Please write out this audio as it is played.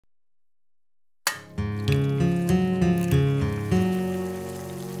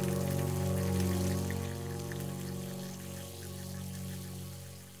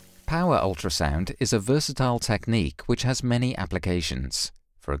Power ultrasound is a versatile technique which has many applications.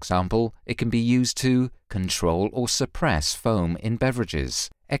 For example, it can be used to control or suppress foam in beverages,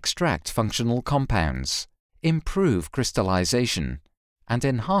 extract functional compounds, improve crystallization, and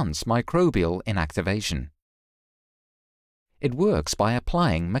enhance microbial inactivation. It works by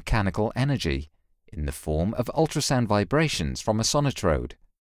applying mechanical energy in the form of ultrasound vibrations from a sonotrode.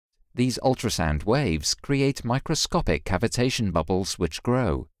 These ultrasound waves create microscopic cavitation bubbles which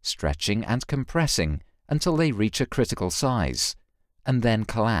grow, stretching and compressing until they reach a critical size, and then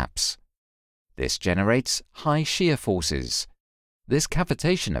collapse. This generates high shear forces. This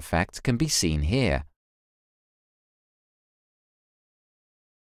cavitation effect can be seen here.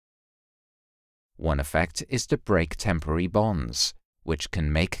 One effect is to break temporary bonds, which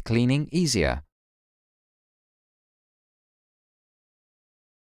can make cleaning easier.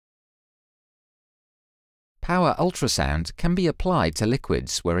 Power ultrasound can be applied to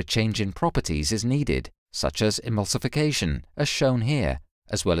liquids where a change in properties is needed, such as emulsification, as shown here,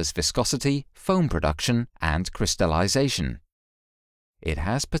 as well as viscosity, foam production, and crystallization. It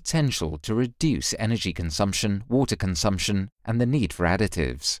has potential to reduce energy consumption, water consumption, and the need for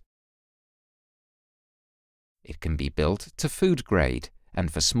additives. It can be built to food grade,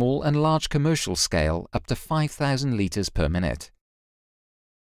 and for small and large commercial scale up to 5,000 litres per minute.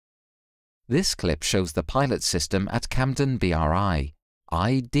 This clip shows the pilot system at Campden BRI,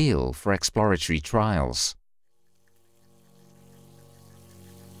 ideal for exploratory trials.